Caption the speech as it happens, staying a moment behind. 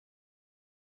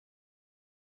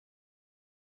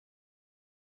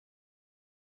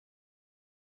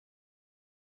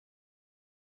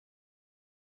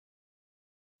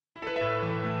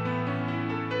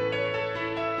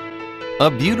A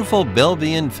beautiful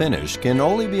Belbien finish can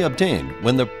only be obtained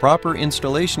when the proper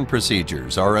installation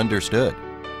procedures are understood.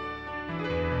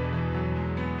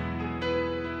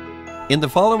 In the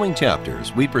following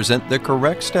chapters, we present the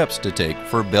correct steps to take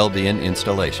for Belbien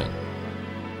installation.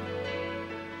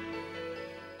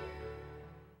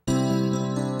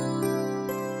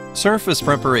 Surface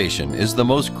preparation is the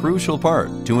most crucial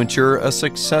part to ensure a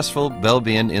successful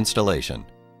Belbien installation.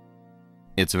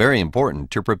 It's very important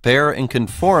to prepare and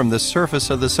conform the surface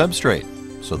of the substrate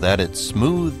so that it's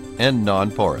smooth and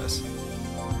non-porous.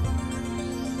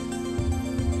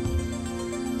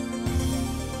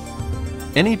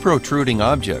 Any protruding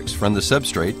objects from the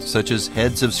substrate, such as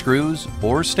heads of screws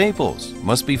or staples,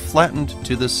 must be flattened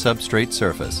to the substrate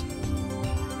surface.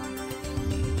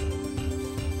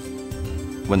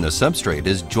 When the substrate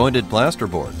is jointed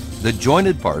plasterboard, the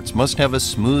jointed parts must have a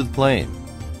smooth plane.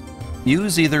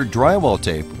 Use either drywall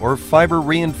tape or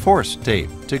fiber-reinforced tape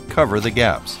to cover the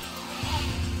gaps.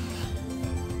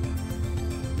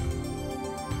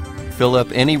 Fill up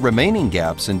any remaining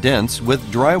gaps and dents with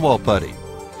drywall putty,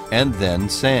 and then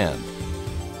sand.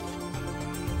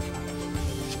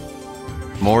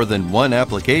 More than one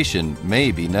application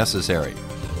may be necessary.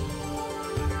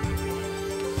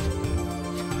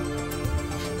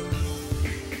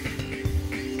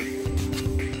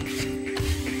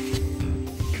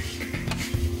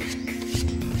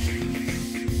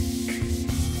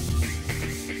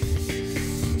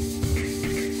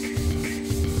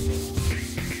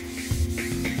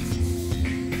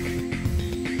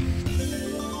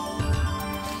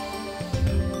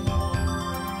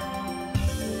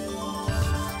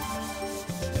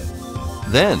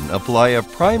 Then apply a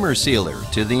primer sealer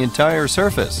to the entire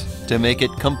surface to make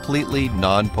it completely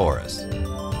non-porous.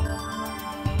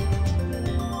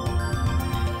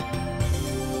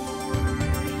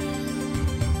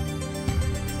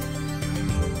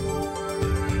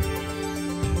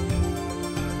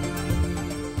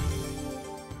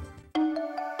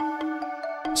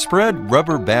 Spread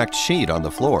rubber-backed sheet on the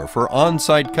floor for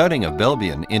on-site cutting of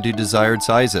Belbien into desired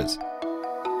sizes.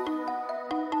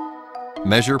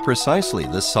 Measure precisely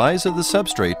the size of the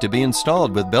substrate to be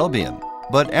installed with Belbien,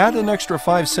 but add an extra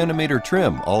 5 cm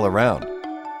trim all around.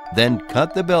 Then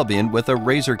cut the Belbien with a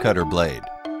razor cutter blade.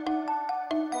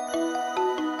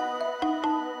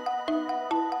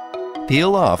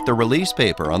 Peel off the release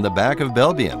paper on the back of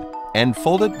Belbien and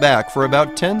fold it back for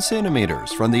about 10 cm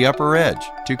from the upper edge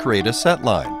to create a set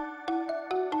line.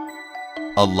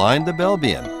 Align the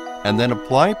Belbien and then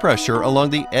apply pressure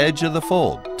along the edge of the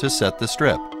fold to set the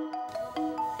strip.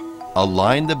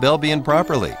 Align the Belbien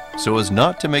properly so as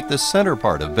not to make the center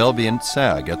part of Belbien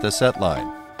sag at the set line.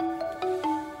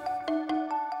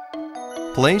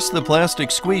 Place the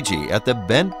plastic squeegee at the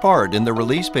bent part in the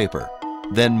release paper,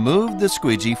 then move the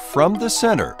squeegee from the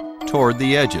center toward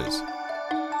the edges.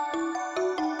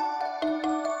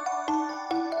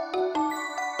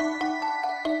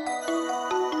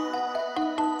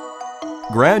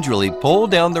 Gradually pull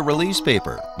down the release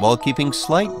paper while keeping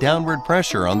slight downward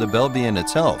pressure on the Belbien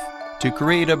itself to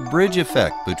create a bridge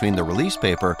effect between the release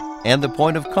paper and the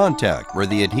point of contact where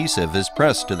the adhesive is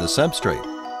pressed to the substrate.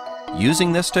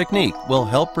 Using this technique will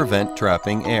help prevent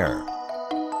trapping air.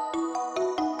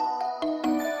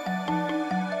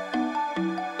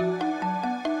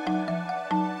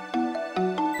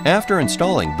 After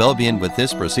installing Belbien with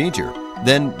this procedure,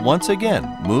 then once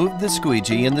again move the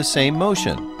squeegee in the same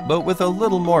motion, but with a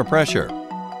little more pressure.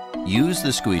 Use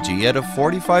the squeegee at a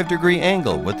 45-degree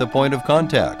angle with the point of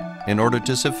contact in order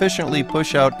to sufficiently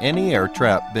push out any air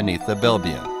trapped beneath the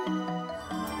Belbien.